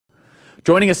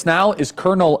Joining us now is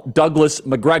Colonel Douglas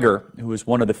Macgregor, who is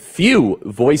one of the few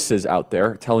voices out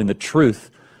there telling the truth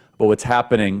about what's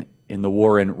happening in the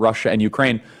war in Russia and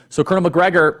Ukraine. So, Colonel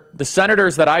Macgregor, the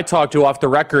senators that I talk to off the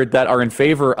record that are in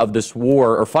favor of this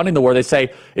war or funding the war, they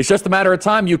say it's just a matter of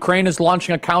time. Ukraine is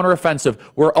launching a counteroffensive.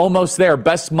 We're almost there.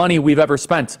 Best money we've ever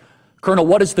spent. Colonel,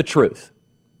 what is the truth?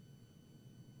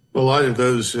 Well, either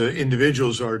those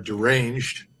individuals are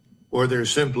deranged or they're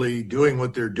simply doing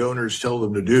what their donors tell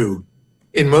them to do.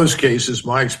 In most cases,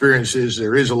 my experience is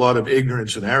there is a lot of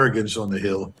ignorance and arrogance on the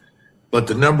Hill, but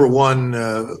the number one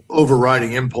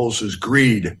overriding impulse is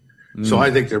greed. So I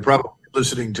think they're probably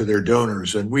listening to their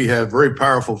donors. And we have very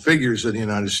powerful figures in the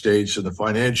United States in the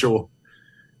financial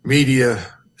media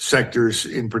sectors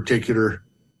in particular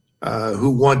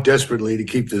who want desperately to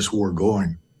keep this war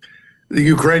going. The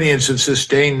Ukrainians have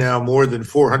sustained now more than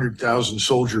 400,000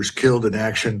 soldiers killed in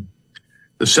action.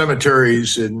 The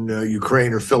cemeteries in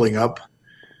Ukraine are filling up.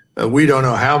 We don't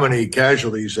know how many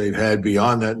casualties they've had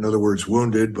beyond that, in other words,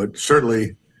 wounded, but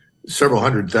certainly several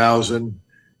 100,000.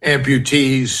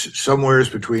 Amputees, somewhere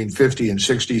between 50 and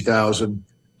 60,000.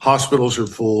 Hospitals are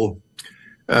full.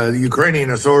 The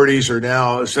Ukrainian authorities are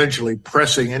now essentially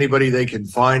pressing anybody they can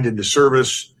find into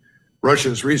service.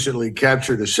 Russians recently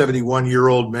captured a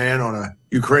 71-year-old man on a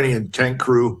Ukrainian tank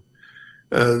crew.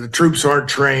 The troops aren't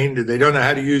trained. They don't know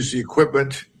how to use the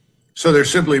equipment. So they're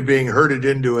simply being herded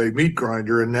into a meat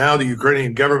grinder. And now the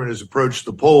Ukrainian government has approached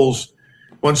the Poles,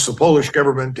 wants the Polish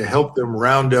government to help them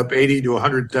round up 80 to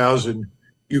 100,000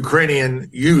 Ukrainian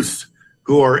youth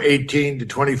who are 18 to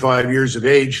 25 years of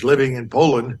age living in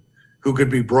Poland who could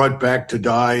be brought back to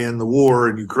die in the war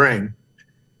in Ukraine.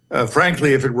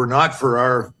 Frankly, if it were not for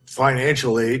our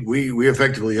financial aid, we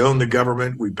effectively own the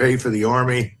government, we pay for the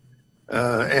army,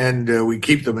 and we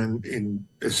keep them in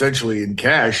essentially in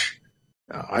cash.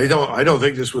 I don't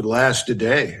think this would last a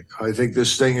day. I think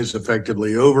this thing is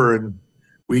effectively over, and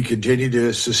we continue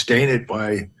to sustain it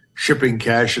by shipping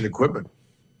cash and equipment.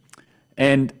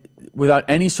 And without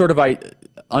any sort of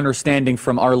understanding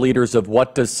from our leaders of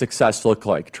what does success look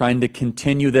like, trying to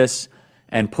continue this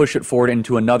and push it forward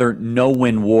into another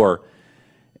no-win war.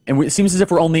 And it seems as if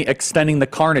we're only extending the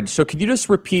carnage. So could you just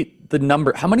repeat the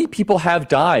number? How many people have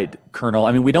died, Colonel?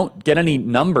 I mean, we don't get any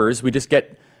numbers. We just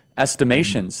get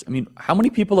estimations. I mean, how many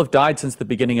people have died since the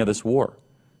beginning of this war?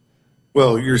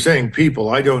 Well, you're saying people.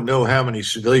 I don't know how many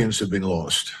civilians have been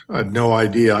lost. I have no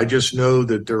idea. I just know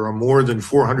that there are more than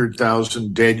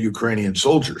 400,000 dead Ukrainian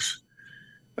soldiers.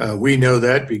 We know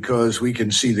that because we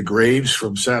can see the graves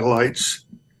from satellites.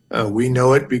 We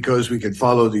know it because we can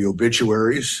follow the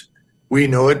obituaries. We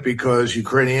know it because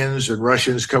Ukrainians and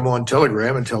Russians come on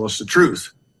Telegram and tell us the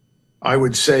truth. I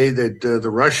would say that the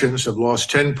Russians have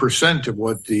lost 10% of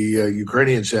what the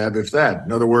Ukrainians have, if that.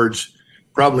 In other words,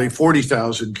 probably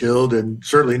 40,000 killed and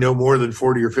certainly no more than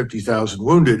 40 or 50,000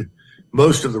 wounded.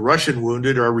 Most of the Russian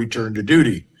wounded are returned to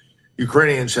duty.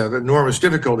 Ukrainians have enormous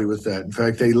difficulty with that. In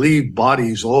fact, they leave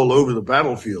bodies all over the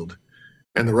battlefield.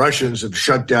 And the Russians have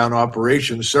shut down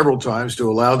operations several times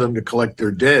to allow them to collect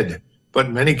their dead. But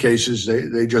in many cases,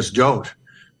 they just don't.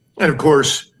 And of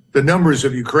course, the numbers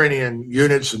of Ukrainian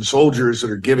units and soldiers that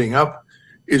are giving up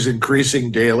is increasing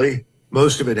daily.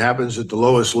 Most of it happens at the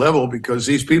lowest level because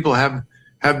these people have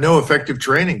no effective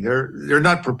training. They're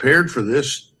not prepared for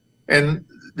this. And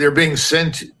they're being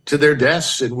sent to their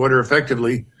deaths in what are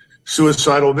effectively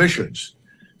suicidal missions.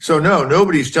 So no,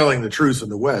 nobody's telling the truth in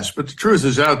the West, but the truth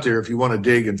is out there if you want to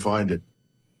dig and find it.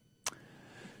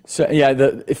 So yeah,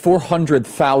 the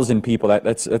 400,000 people,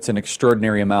 that's an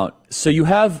extraordinary amount. So you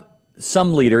have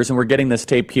some leaders, and we're getting this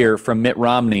tape here from Mitt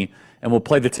Romney, and we'll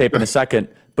play the tape in a second,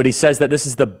 but he says that this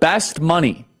is the best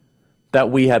money that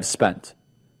we have spent,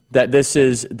 that this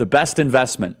is the best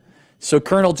investment. So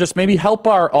Colonel, just maybe help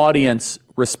our audience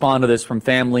respond to this from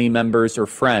family members or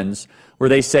friends, where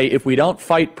they say, if we don't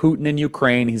fight Putin in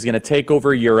Ukraine, he's going to take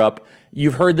over Europe.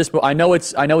 You've heard this, but I know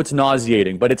it's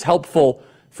nauseating, but it's helpful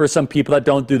for some people that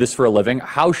don't do this for a living.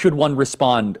 How should one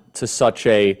respond to such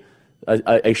a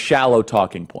shallow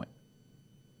talking point?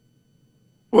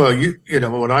 Well, you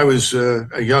know, when I was a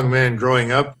young man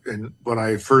growing up, and when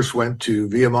I first went to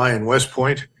VMI in West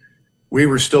Point, we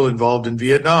were still involved in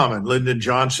Vietnam, and Lyndon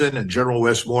Johnson and General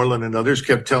Westmoreland and others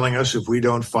kept telling us if we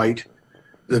don't fight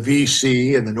the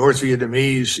VC and the North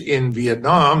Vietnamese in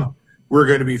Vietnam, we're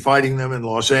going to be fighting them in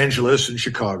Los Angeles and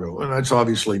Chicago. And that's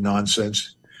obviously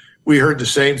nonsense. We heard the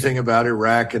same thing about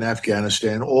Iraq and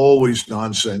Afghanistan, always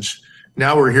nonsense.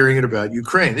 Now we're hearing it about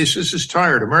Ukraine. This is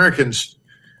tired. Americans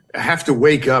have to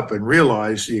wake up and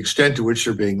realize the extent to which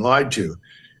they're being lied to.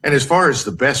 And as far as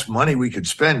the best money we could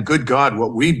spend, good God,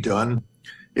 what we've done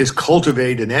is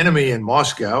cultivate an enemy in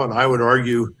Moscow, and I would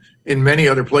argue in many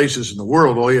other places in the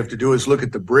world. All you have to do is look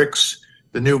at the BRICS,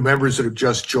 the new members that have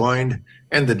just joined,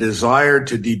 and the desire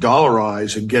to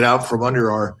de-dollarize and get out from under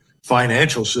our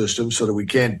financial system so that we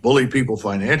can't bully people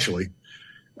financially.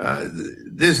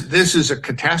 This is a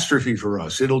catastrophe for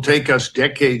us. It'll take us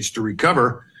decades to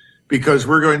recover because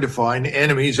we're going to find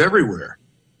enemies everywhere.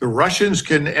 The Russians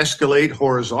can escalate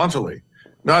horizontally.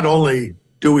 Not only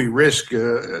do we risk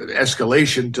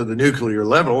escalation to the nuclear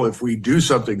level if we do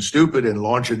something stupid and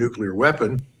launch a nuclear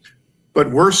weapon,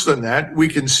 but worse than that, we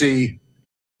can see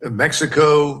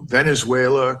Mexico,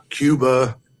 Venezuela,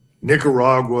 Cuba,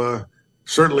 Nicaragua,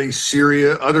 certainly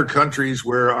Syria, other countries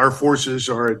where our forces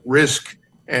are at risk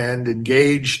and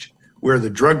engaged, where the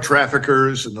drug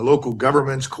traffickers and the local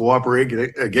governments cooperate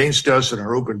against us and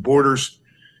our open borders.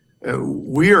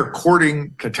 We are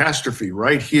courting catastrophe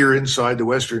right here inside the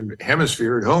Western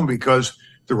Hemisphere at home because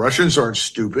the Russians aren't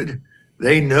stupid.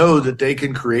 They know that they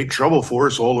can create trouble for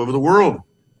us all over the world.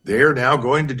 They're now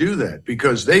going to do that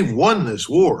because they've won this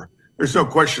war. There's no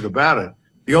question about it.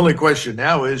 The only question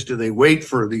now is, do they wait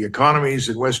for the economies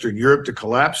in Western Europe to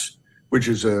collapse, which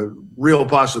is a real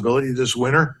possibility this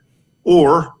winter,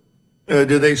 or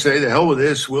do they say, the hell with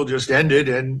this, we'll just end it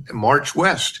and march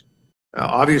west?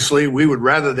 Obviously, we would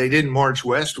rather they didn't march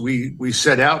west. We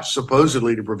set out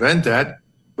supposedly to prevent that,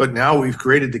 but now we've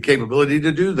created the capability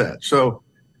to do that. So,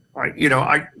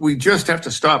 we just have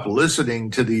to stop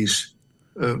listening to these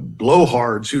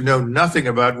blowhards who know nothing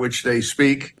about which they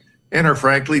speak and are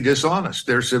frankly dishonest.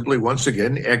 They're simply, once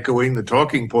again, echoing the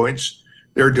talking points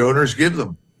their donors give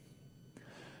them.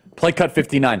 Play cut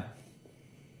 59.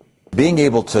 Being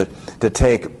able to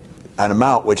take an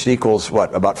amount which equals,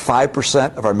 what, about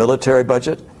 5% of our military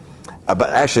budget, but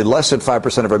actually less than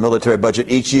 5% of our military budget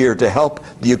each year to help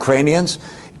the Ukrainians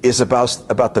is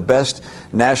about the best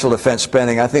national defense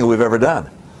spending I think we've ever done.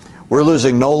 We're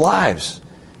losing no lives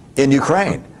in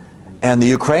Ukraine. And the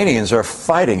Ukrainians are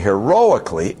fighting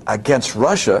heroically against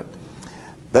Russia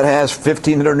that has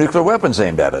 1,500 nuclear weapons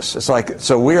aimed at us. It's like,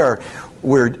 so we're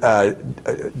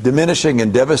diminishing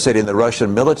and devastating the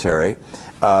Russian military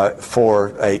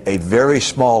for a very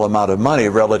small amount of money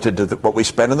relative to what we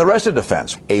spend in the rest of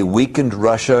defense. A weakened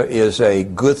Russia is a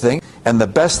good thing. And the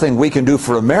best thing we can do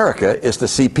for America is to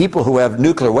see people who have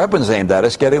nuclear weapons aimed at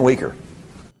us getting weaker.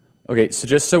 Okay, so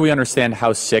just so we understand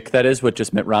how sick that is, what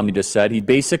just Mitt Romney just said, he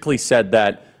basically said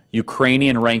that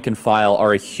Ukrainian rank and file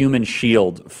are a human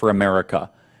shield for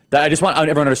America. That I just want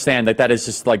everyone to understand that that is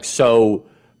just like so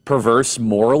perverse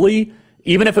morally.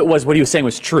 Even if it was what he was saying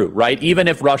was true, right? Even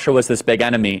if Russia was this big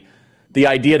enemy, the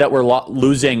idea that we're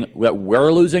losing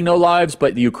no lives,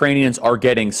 but the Ukrainians are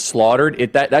getting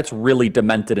slaughtered, that's really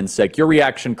demented and sick. Your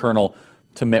reaction, Colonel,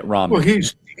 to Mitt Romney? Well,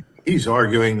 he's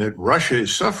arguing that Russia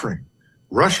is suffering.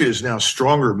 Russia is now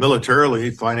stronger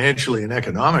militarily, financially, and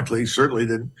economically, certainly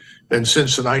than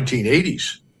since the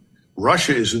 1980s.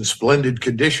 Russia is in splendid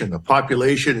condition. The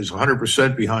population is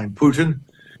 100% behind Putin.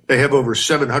 They have over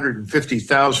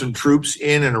 750,000 troops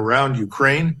in and around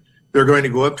Ukraine. They're going to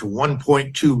go up to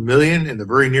 1.2 million in the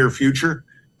very near future.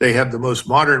 They have the most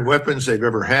modern weapons they've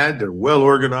ever had. They're well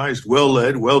organized, well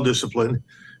led, well disciplined.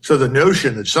 So the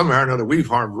notion that somehow or another we've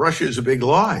harmed Russia is a big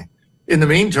lie. In the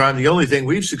meantime, the only thing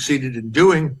we've succeeded in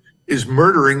doing is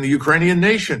murdering the Ukrainian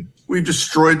nation. We've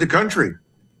destroyed the country.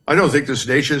 I don't think this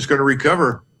nation is going to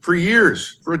recover for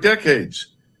years, for decades.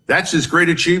 That's his great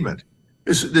achievement.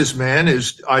 This man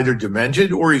is either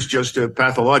demented or he's just a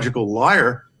pathological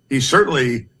liar. He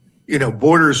certainly,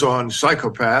 borders on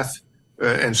psychopath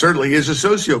and certainly is a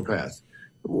sociopath.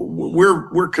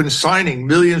 We're consigning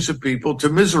millions of people to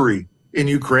misery in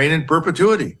Ukraine in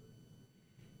perpetuity.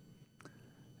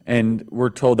 And we're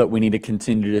told that we need to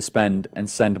continue to spend and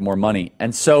send more money.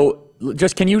 And so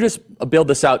can you just build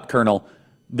this out, Colonel?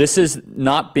 This is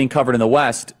not being covered in the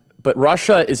West, but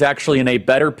Russia is actually in a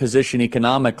better position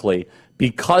economically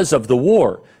because of the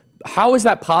war. How is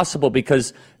that possible?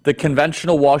 Because the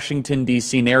conventional Washington,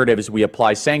 D.C. narrative is we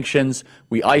apply sanctions,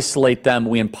 we isolate them,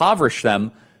 we impoverish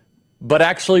them. But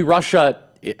actually, Russia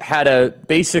had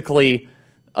basically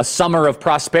a summer of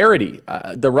prosperity.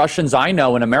 The Russians I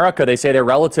know in America, they say their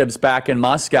relatives back in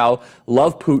Moscow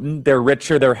love Putin. They're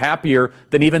richer, they're happier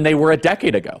than even they were a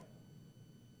decade ago.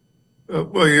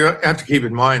 Well, you have to keep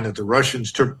in mind that the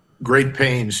Russians took great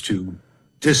pains to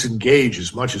disengage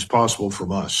as much as possible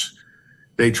from us.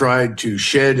 They tried to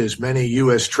shed as many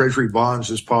U.S. Treasury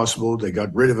bonds as possible. They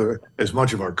got rid of as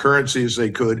much of our currency as they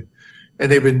could.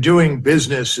 And they've been doing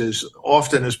business as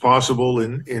often as possible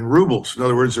in rubles, in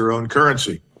other words, their own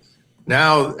currency.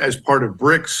 Now, as part of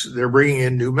BRICS, they're bringing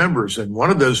in new members. And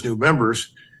one of those new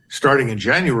members starting in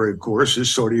January, of course,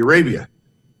 is Saudi Arabia.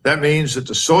 That means that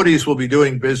the Saudis will be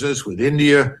doing business with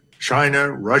India, China,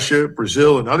 Russia,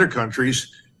 Brazil, and other countries,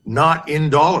 not in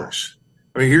dollars.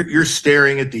 I mean, you're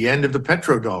staring at the end of the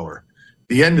petrodollar.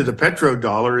 The end of the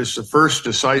petrodollar is the first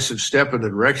decisive step in the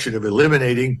direction of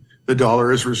eliminating the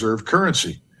dollar as reserve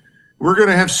currency. We're going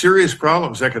to have serious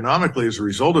problems economically as a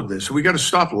result of this. We got to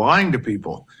stop lying to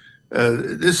people.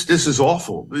 This is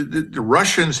awful. The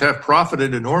Russians have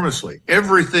profited enormously.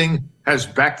 Everything has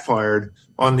backfired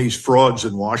on these frauds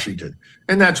in Washington.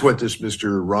 And that's what this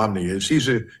Mr. Romney is. He's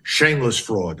a shameless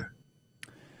fraud.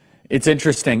 It's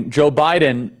interesting. Joe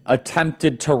Biden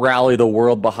attempted to rally the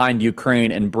world behind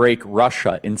Ukraine and break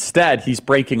Russia. Instead, he's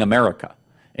breaking America.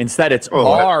 Instead, it's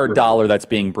our dollar that's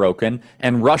being broken,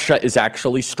 and Russia is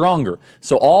actually stronger.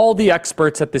 So all the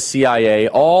experts at the CIA,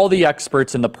 all the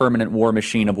experts in the permanent war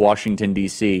machine of Washington,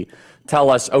 D.C., tell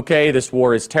us, okay, this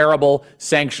war is terrible,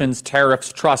 sanctions,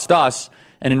 tariffs, trust us.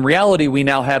 And in reality, we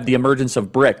now have the emergence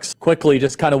of BRICS. Quickly,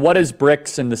 just kind of what is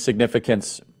BRICS and the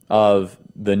significance of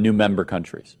the new member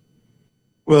countries?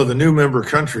 Well, the new member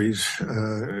countries,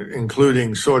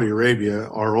 including Saudi Arabia,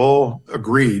 are all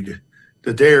agreed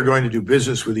that they are going to do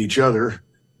business with each other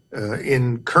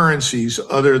in currencies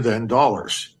other than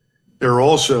dollars. They're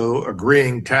also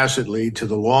agreeing tacitly to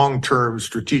the long-term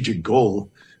strategic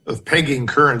goal of pegging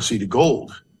currency to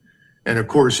gold. And of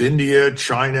course, India,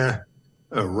 China,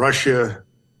 Russia,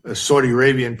 Saudi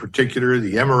Arabia in particular,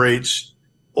 the Emirates,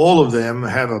 all of them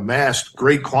have amassed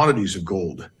great quantities of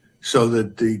gold so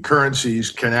that the currencies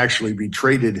can actually be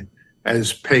traded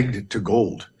as pegged to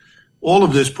gold. All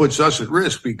of this puts us at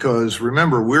risk because,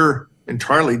 remember, we're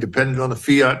entirely dependent on the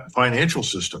fiat financial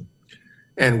system.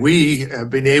 And we have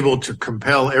been able to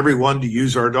compel everyone to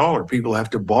use our dollar. People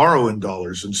have to borrow in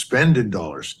dollars and spend in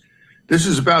dollars. This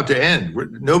is about to end.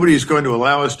 Nobody is going to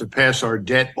allow us to pass our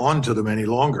debt on to them any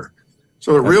longer.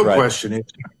 So the real question is,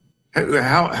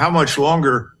 how much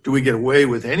longer do we get away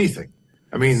with anything?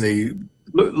 I mean,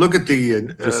 look at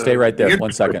the... Just stay right there.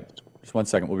 1 second. Just 1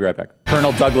 second. We'll be right back.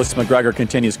 Colonel Douglas Macgregor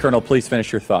continues. Colonel, please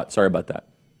finish your thought. Sorry about that.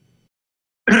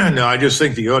 No, I just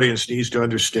think the audience needs to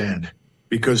understand,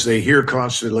 because they hear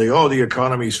constantly, oh, the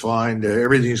economy's fine,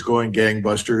 everything's going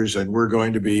gangbusters, and we're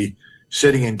going to be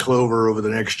sitting in clover over the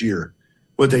next year.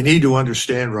 What they need to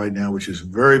understand right now, which is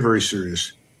very, very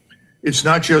serious, it's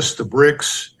not just the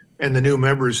BRICS and the new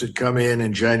members that come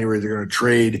in January, they're going to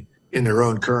trade in their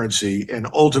own currency, and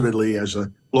ultimately, as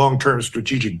a long-term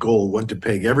strategic goal, want to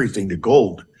peg everything to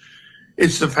gold.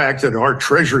 It's the fact that our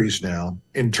treasuries now,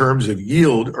 in terms of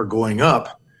yield, are going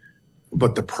up,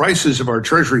 but the prices of our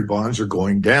treasury bonds are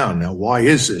going down. Now, why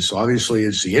is this? Obviously,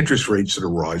 it's the interest rates that are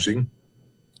rising.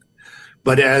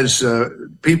 But as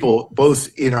people, both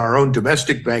in our own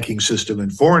domestic banking system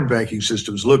and foreign banking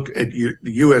systems, look at the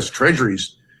U.S.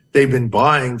 treasuries they've been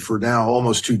buying for now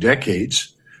almost 2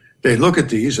 decades, they look at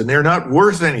these and they're not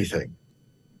worth anything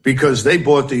because they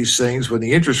bought these things when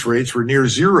the interest rates were near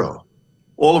zero.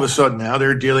 All of a sudden now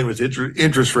they're dealing with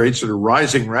interest rates that are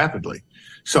rising rapidly.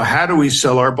 So how do we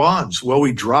sell our bonds? Well,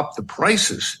 we drop the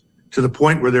prices to the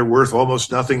point where they're worth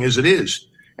almost nothing as it is.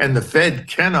 And the Fed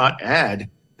cannot add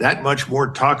that much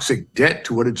more toxic debt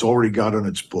to what it's already got on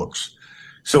its books.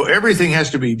 So everything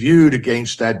has to be viewed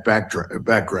against that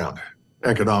background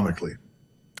economically.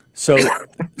 So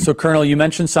Colonel, you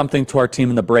mentioned something to our team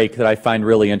in the break that I find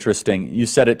really interesting. You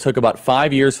said it took about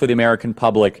 5 years for the American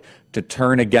public to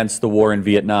turn against the war in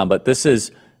Vietnam, but this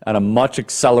is at a much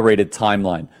accelerated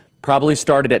timeline. Probably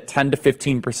started at 10 to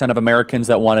 15% of Americans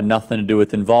that wanted nothing to do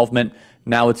with involvement.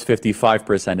 Now it's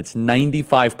 55%. It's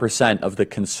 95% of the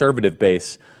conservative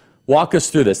base. Walk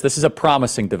us through this. This is a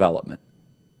promising development.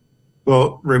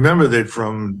 Well, remember that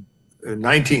from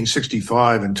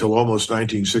 1965 until almost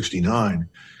 1969,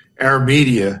 our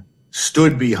media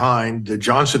stood behind the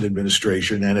Johnson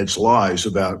administration and its lies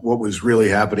about what was really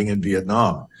happening in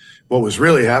Vietnam. What was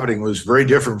really happening was very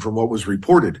different from what was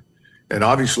reported. And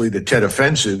obviously the Tet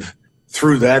Offensive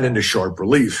threw that into sharp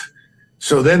relief.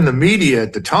 So then the media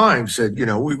at the time said, you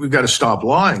know, we've got to stop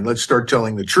lying. Let's start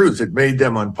telling the truth. It made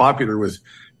them unpopular with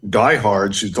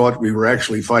diehards who thought we were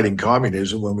actually fighting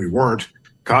communism when we weren't.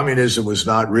 Communism was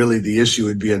not really the issue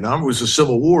in Vietnam. It was a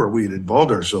civil war we had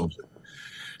involved ourselves in.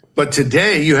 But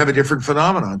today you have a different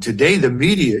phenomenon. Today the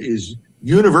media is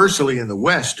universally in the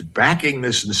West backing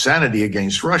this insanity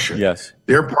against Russia. Yes.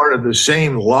 They're part of the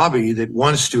same lobby that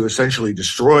wants to essentially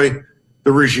destroy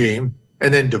the regime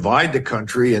and then divide the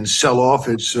country and sell off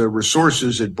its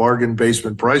resources at bargain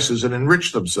basement prices and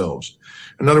enrich themselves.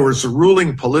 In other words, the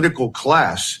ruling political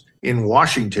class in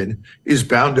Washington is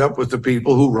bound up with the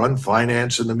people who run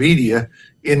finance and the media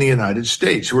in the United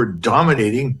States, who are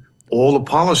dominating all the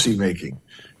policy making.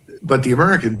 But the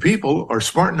American people are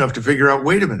smart enough to figure out,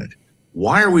 wait a minute,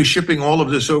 why are we shipping all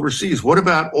of this overseas? What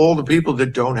about all the people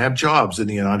that don't have jobs in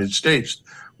the United States?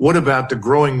 What about the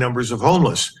growing numbers of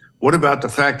homeless? What about the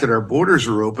fact that our borders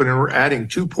are open and we're adding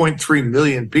 2.3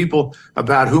 million people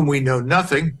about whom we know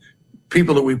nothing,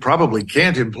 people that we probably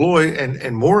can't employ,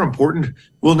 and more important,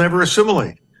 will never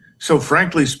assimilate? So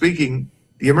frankly speaking,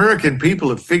 the American people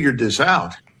have figured this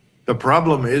out. The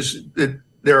problem is that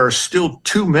there are still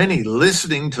too many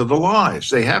listening to the lies.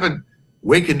 They haven't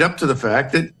wakened up to the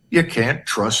fact that you can't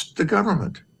trust the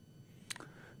government.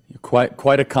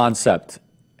 Quite a concept.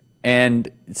 And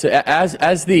so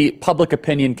as the public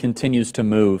opinion continues to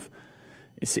move,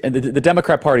 and the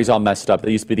Democrat Party's all messed up.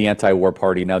 They used to be the anti-war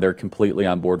party. Now they're completely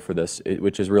on board for this,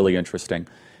 which is really interesting.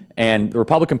 And the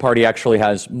Republican Party actually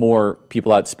has more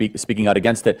people out speaking out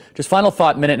against it. Just final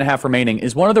thought, minute and a half remaining,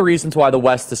 is one of the reasons why the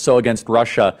West is so against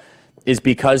Russia is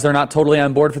because they're not totally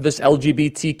on board for this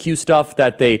LGBTQ stuff,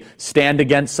 that they stand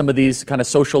against some of these kind of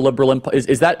social liberal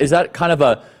is that kind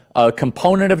of a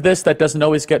component of this that doesn't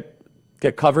always get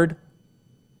covered?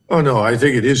 Oh, no, I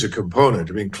think it is a component.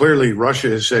 I mean, clearly Russia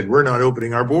has said, we're not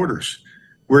opening our borders.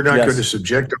 We're not going to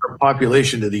subject our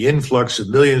population to the influx of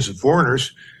millions of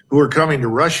foreigners who are coming to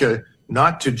Russia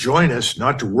not to join us,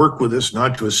 not to work with us,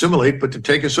 not to assimilate, but to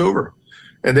take us over.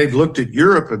 And they've looked at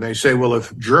Europe and they say, well,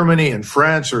 if Germany and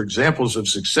France are examples of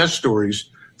success stories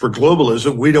for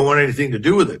globalism, we don't want anything to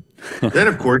do with it. Then,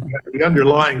 of course, you have the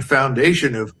underlying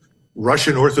foundation of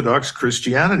Russian Orthodox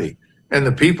Christianity. And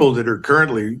the people that are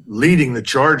currently leading the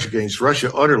charge against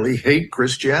Russia utterly hate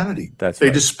Christianity.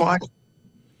 They despise it.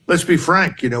 Let's be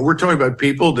frank. You know, we're talking about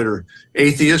people that are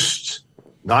atheists,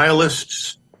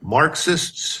 nihilists,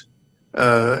 Marxists,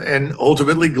 and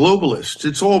ultimately globalists.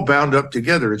 It's all bound up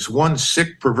together. It's one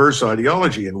sick, perverse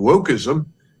ideology, and wokeism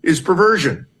is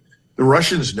perversion. The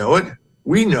Russians know it.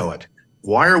 We know it.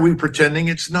 Why are we pretending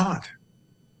it's not?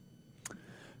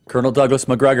 Colonel Douglas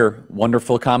Macgregor,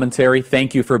 wonderful commentary.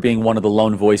 Thank you for being one of the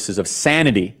lone voices of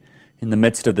sanity in the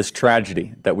midst of this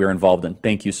tragedy that we're involved in.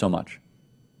 Thank you so much.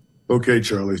 Okay,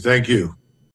 Charlie. Thank you.